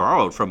have been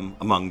borrowed from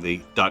among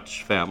the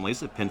Dutch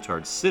families of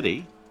Pintard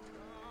City,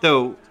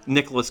 though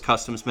Nicholas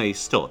customs may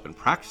still have been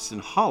practiced in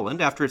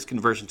Holland after its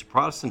conversion to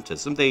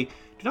Protestantism. They do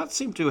not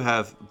seem to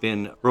have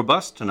been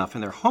robust enough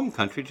in their home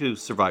country to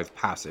survive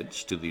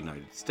passage to the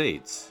United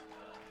States.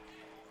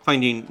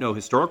 Finding no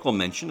historical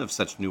mention of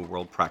such New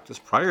World practice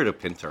prior to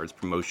Pintard's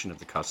promotion of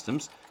the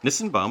customs,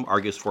 Nissenbaum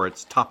argues for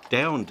its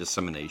top-down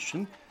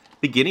dissemination,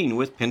 beginning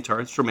with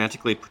Pintard's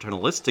romantically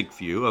paternalistic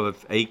view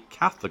of a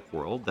Catholic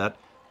world that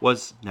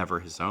was never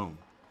his own.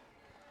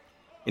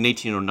 In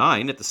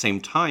 1809, at the same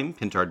time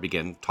Pintard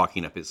began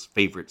talking up his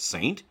favorite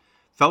saint,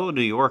 fellow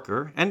New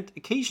Yorker, and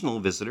occasional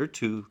visitor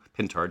to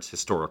Pintard's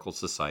Historical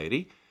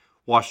Society,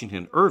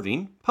 Washington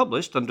Irving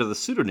published under the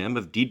pseudonym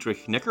of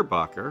Diedrich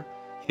Knickerbocker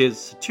his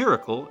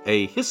satirical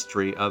A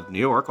History of New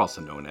York,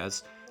 also known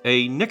as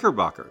A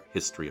Knickerbocker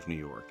History of New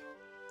York.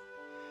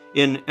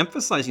 In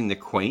emphasizing the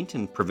quaint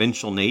and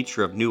provincial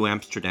nature of New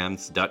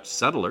Amsterdam's Dutch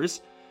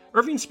settlers,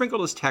 Irving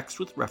sprinkled his text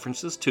with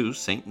references to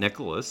St.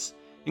 Nicholas,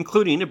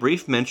 including a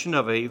brief mention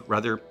of a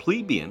rather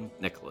plebeian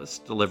Nicholas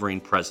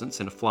delivering presents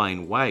in a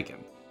flying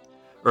wagon.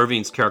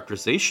 Irving's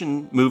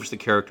characterization moves the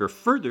character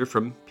further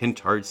from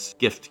Pintard's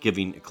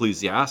gift-giving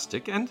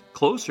ecclesiastic and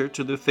closer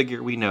to the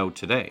figure we know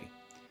today.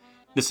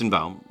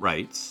 Nissenbaum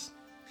writes,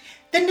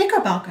 The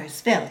Knickerbockers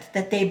felt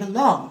that they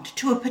belonged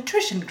to a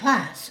patrician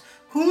class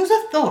whose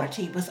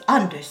authority was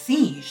under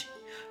siege.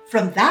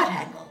 From that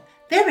angle,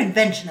 their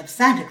invention of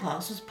Santa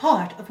Claus was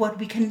part of what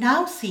we can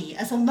now see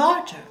as a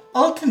larger,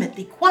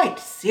 ultimately quite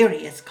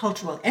serious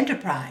cultural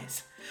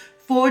enterprise,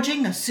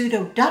 forging a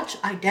pseudo-Dutch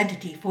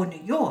identity for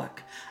New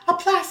York, a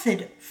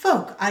placid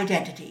folk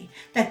identity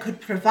that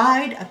could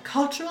provide a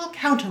cultural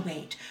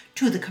counterweight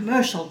to the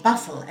commercial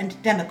bustle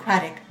and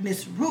democratic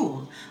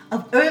misrule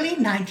of early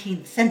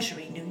 19th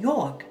century New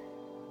York.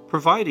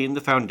 Providing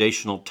the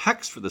foundational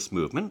text for this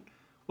movement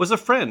was a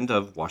friend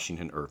of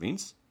Washington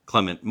Irving's,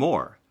 Clement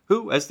Moore,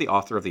 who, as the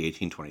author of the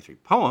 1823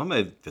 poem,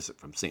 A Visit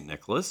from St.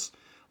 Nicholas,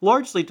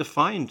 largely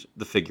defined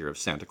the figure of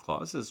Santa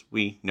Claus as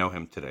we know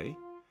him today.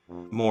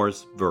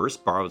 Moore's verse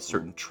borrowed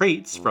certain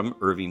traits from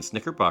Irving's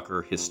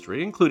Knickerbocker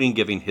history, including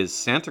giving his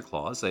Santa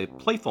Claus a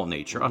playful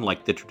nature,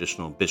 unlike the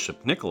traditional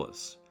Bishop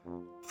Nicholas.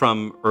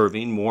 From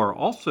Irving, Moore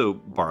also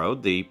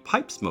borrowed the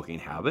pipe-smoking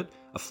habit,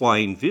 a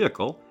flying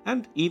vehicle,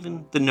 and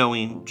even the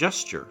knowing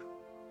gesture.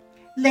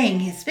 Laying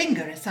his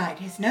finger aside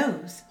his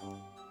nose.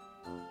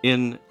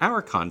 In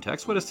our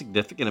context, what is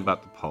significant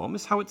about the poem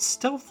is how it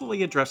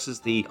stealthily addresses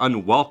the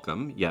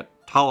unwelcome, yet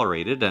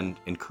tolerated and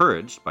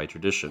encouraged by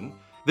tradition,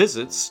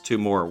 visits to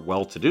more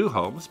well-to-do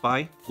homes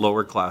by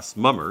lower-class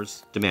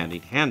mummers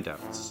demanding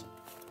handouts.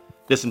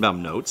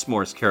 Nissenbaum notes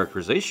Moore's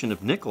characterization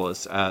of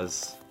Nicholas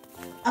as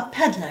a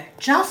peddler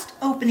just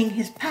opening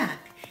his pack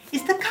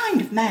is the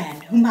kind of man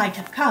who might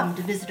have come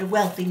to visit a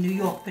wealthy New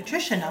York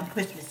patrician on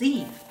Christmas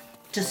Eve,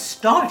 to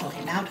startle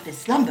him out of his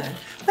slumber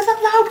with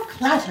a loud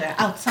clatter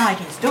outside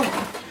his door,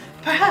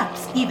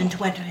 perhaps even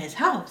to enter his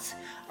house,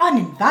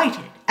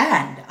 uninvited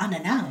and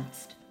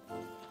unannounced.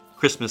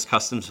 Christmas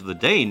customs of the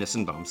day,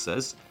 Nissenbaum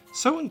says,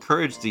 so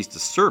encouraged these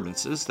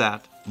disturbances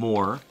that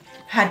Moore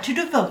had to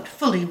devote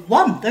fully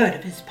 1/3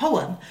 of his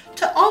poem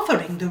to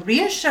offering the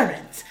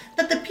reassurance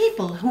that the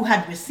people who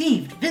had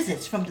received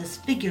visits from this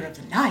figure of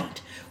the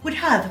night would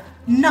have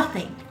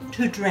nothing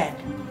to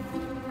dread.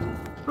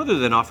 Rather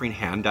than offering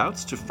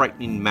handouts to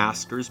frightening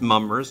maskers,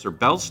 mummers, or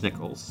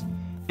belsnickels,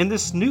 in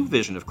this new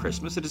vision of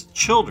Christmas, it is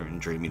children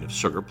dreaming of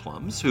sugar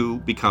plums who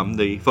become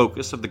the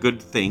focus of the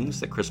good things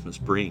that Christmas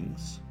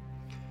brings.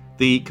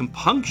 The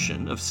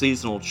compunction of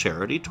seasonal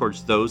charity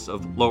towards those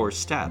of lower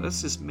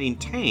status is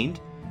maintained,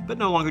 but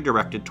no longer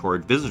directed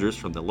toward visitors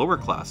from the lower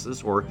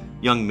classes or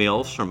young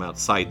males from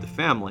outside the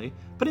family,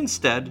 but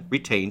instead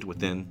retained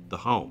within the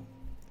home.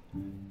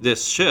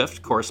 This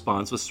shift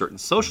corresponds with certain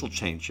social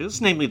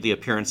changes, namely the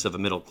appearance of a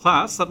middle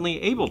class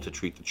suddenly able to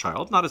treat the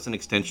child not as an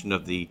extension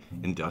of the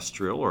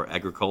industrial or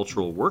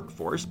agricultural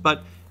workforce,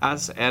 but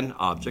as an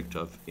object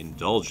of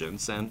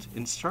indulgence and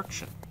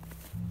instruction.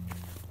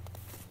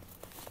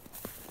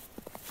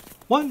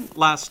 One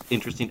last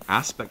interesting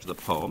aspect of the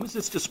poem is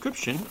its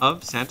description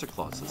of Santa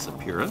Claus's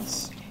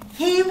appearance.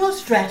 He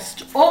was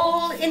dressed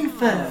all in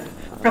fur,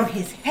 from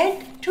his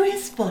head to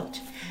his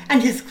foot,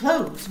 and his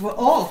clothes were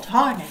all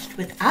tarnished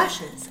with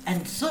ashes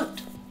and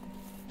soot.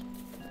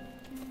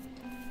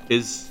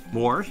 Is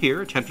Moore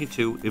here attempting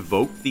to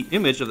evoke the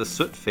image of the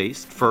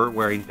soot-faced,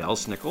 fur-wearing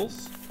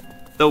belsnickels?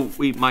 Though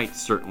we might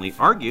certainly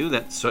argue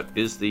that soot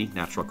is the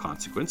natural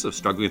consequence of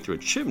struggling through a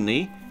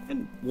chimney,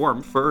 and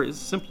warm fur is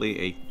simply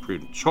a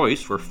prudent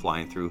choice for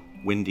flying through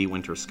windy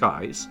winter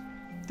skies,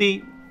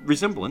 the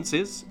resemblance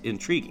is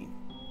intriguing.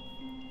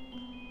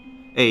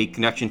 A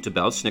connection to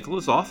belsnickel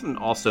is often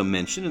also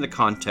mentioned in the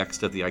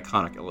context of the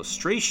iconic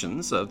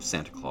illustrations of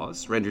Santa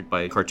Claus rendered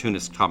by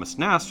cartoonist Thomas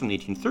Nast from the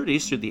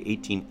 1830s through the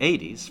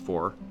 1880s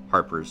for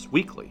Harper's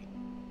Weekly.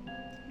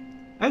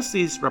 As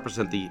these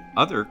represent the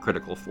other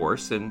critical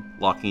force in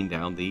locking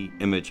down the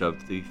image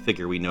of the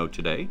figure we know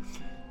today,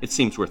 it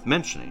seems worth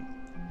mentioning.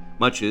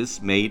 Much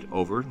is made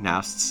over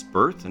Nast's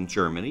birth in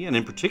Germany, and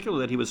in particular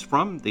that he was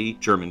from the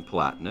German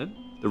Palatinate,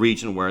 the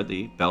region where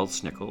the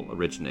Belsnickel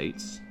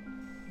originates.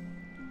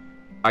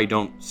 I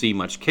don't see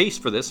much case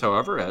for this,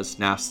 however, as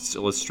Nast's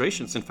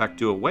illustrations in fact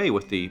do away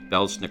with the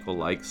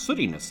Belsnickel-like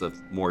sootiness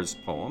of Moore's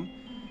poem,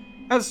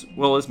 as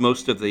well as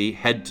most of the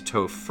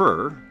head-to-toe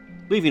fur,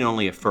 leaving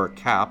only a fur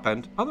cap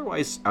and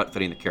otherwise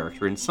outfitting the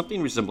character in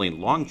something resembling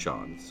long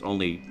johns,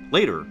 only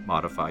later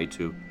modified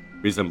to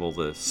resemble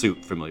the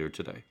suit familiar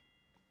today.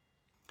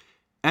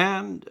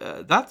 And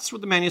that's where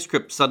the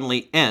manuscript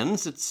suddenly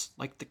ends. It's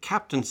like the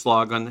captain's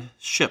log on the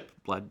ship,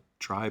 bled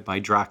dry by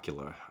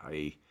Dracula.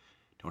 I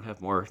don't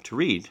have more to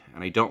read,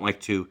 and I don't like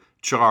to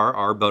jar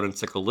our Bone and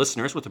Sickle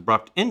listeners with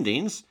abrupt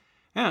endings,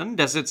 and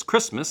as it's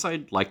Christmas,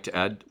 I'd like to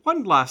add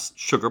one last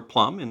sugar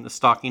plum in the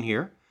stocking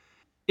here.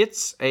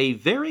 It's a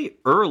very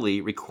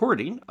early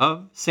recording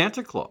of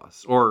Santa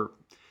Claus, or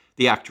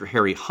the actor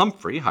Harry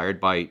Humphrey,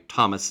 hired by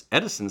Thomas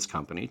Edison's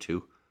company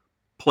to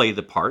play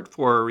the part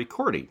for a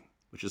recording,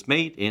 which was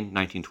made in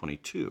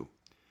 1922.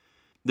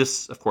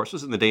 This, of course,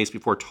 was in the days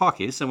before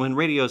talkies, and when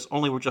radios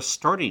only were just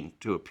starting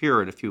to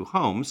appear in a few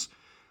homes,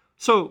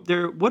 so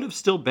there would have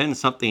still been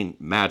something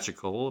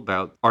magical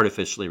about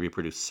artificially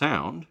reproduced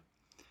sound.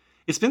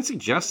 It's been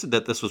suggested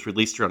that this was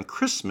released around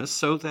Christmas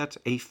so that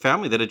a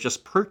family that had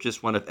just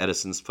purchased one of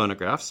Edison's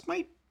phonographs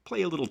might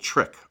play a little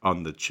trick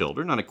on the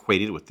children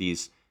unacquainted with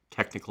these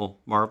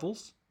technical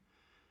marvels.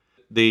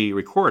 The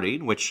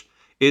recording, which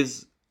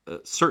is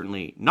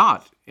certainly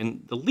not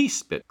in the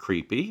least bit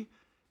creepy,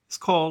 is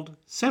called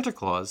Santa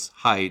Claus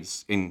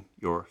Hides in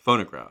Your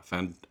Phonograph,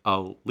 and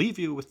I'll leave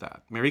you with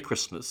that. Merry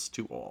Christmas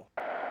to all.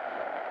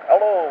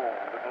 Hello,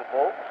 little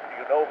folks. Do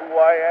you know who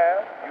I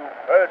am? You've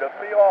heard of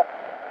me often.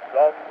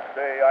 Some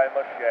say I'm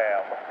a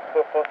sham.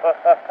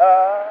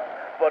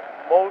 But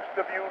most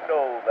of you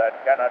know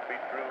that cannot be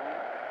true.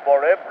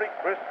 For every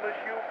Christmas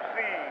you've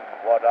seen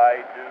what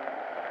I do.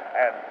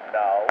 And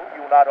now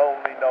you not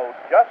only know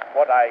just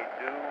what I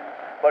do,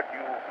 but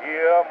you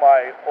hear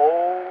my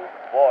old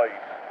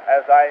voice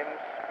as I'm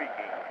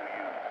speaking to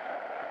you.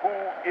 Who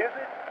is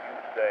it, you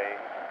say?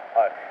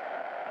 Hush.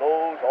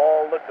 Close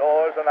all the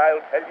doors and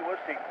I'll tell you a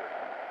secret.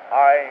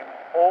 I'm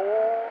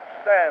old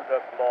Santa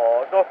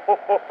Claus.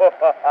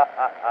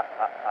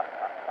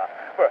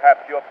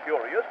 Perhaps you're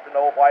curious to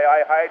know why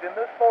I hide in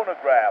this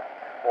phonograph,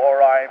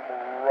 for I'm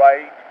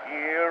right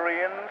here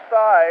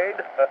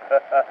inside.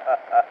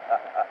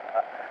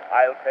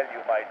 I'll tell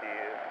you, my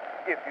dear,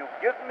 if you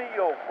give me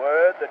your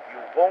word that you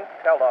won't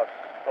tell a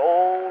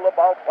soul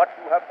about what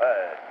you have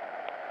heard.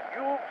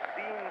 You've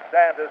seen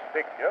Santa's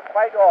picture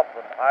quite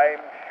often,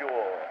 I'm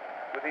sure,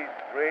 with his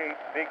great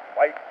big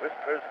white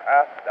whiskers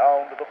half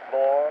down to the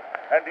floor,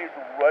 and his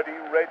ruddy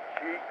red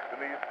cheeks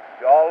and his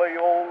jolly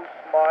old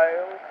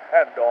smile,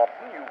 and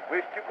often you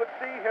wished you could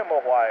see him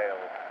a while.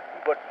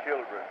 But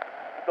children,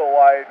 though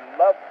I'd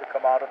love to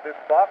come out of this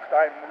box,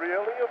 I'm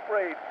really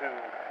afraid to,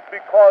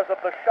 because of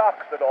the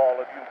shocks that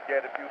all of you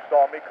get if you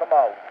saw me come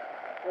out.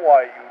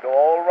 Why, you'd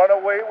all run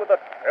away with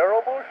a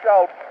terrible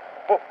shout.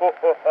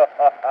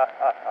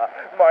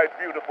 My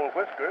beautiful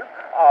whiskers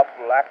are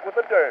black with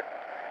the dirt,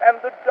 and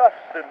the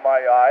dust's in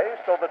my eyes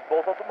so that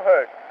both of them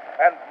hurt,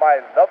 and my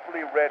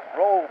lovely red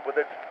robe with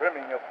its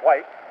trimming of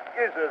white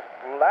is as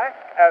black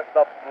as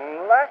the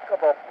black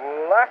of a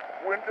black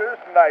winter's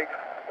night.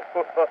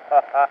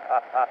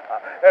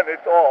 And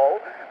it's all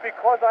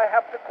because I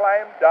have to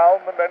climb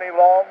down the many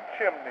long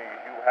chimneys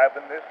you have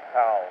in this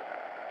town.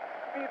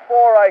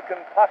 Before I can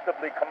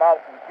possibly come out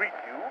and greet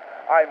you,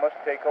 I must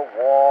take a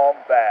warm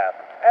bath,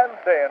 and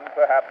then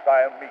perhaps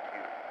I'll meet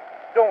you.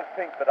 Don't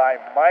think that I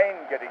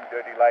mind getting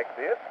dirty like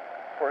this,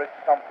 for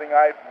it's something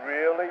I'd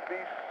really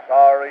be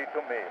sorry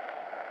to miss.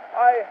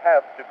 I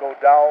have to go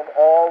down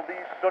all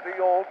these sooty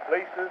old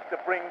places to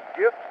bring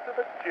gifts to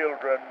the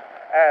children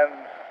and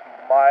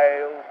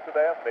smiles to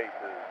their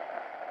faces.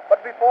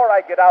 But before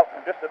I get out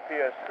and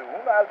disappear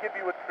soon, I'll give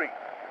you a treat.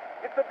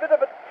 It's a bit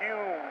of a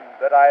tune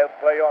that I'll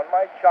play on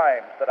my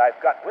chimes that I've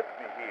got with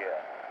me here.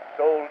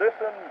 So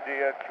listen,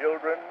 dear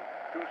children,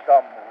 to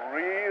some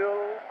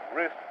real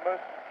Christmas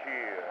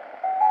cheer.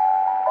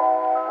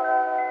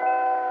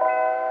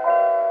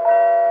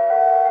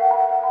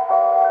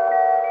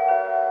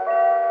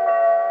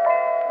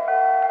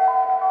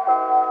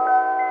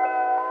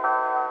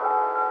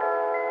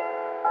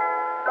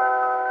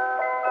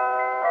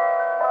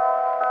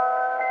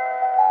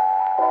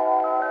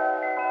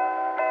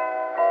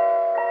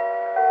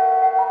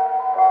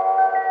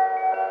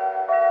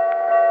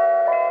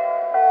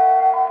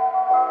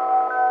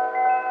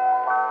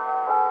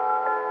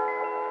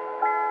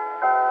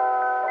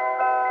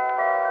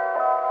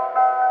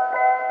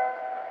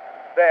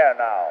 There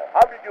now,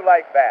 how did you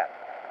like that?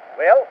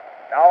 Well,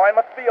 now I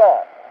must be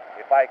off,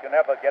 if I can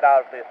ever get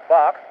out of this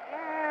box.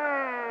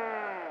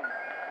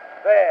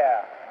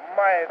 There,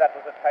 my, that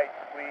was a tight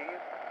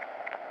squeeze.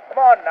 Come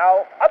on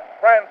now, up,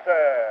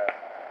 Prancer.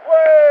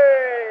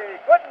 Way,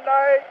 good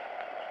night,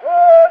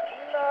 good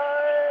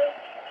night,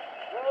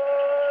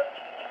 good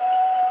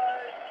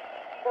night.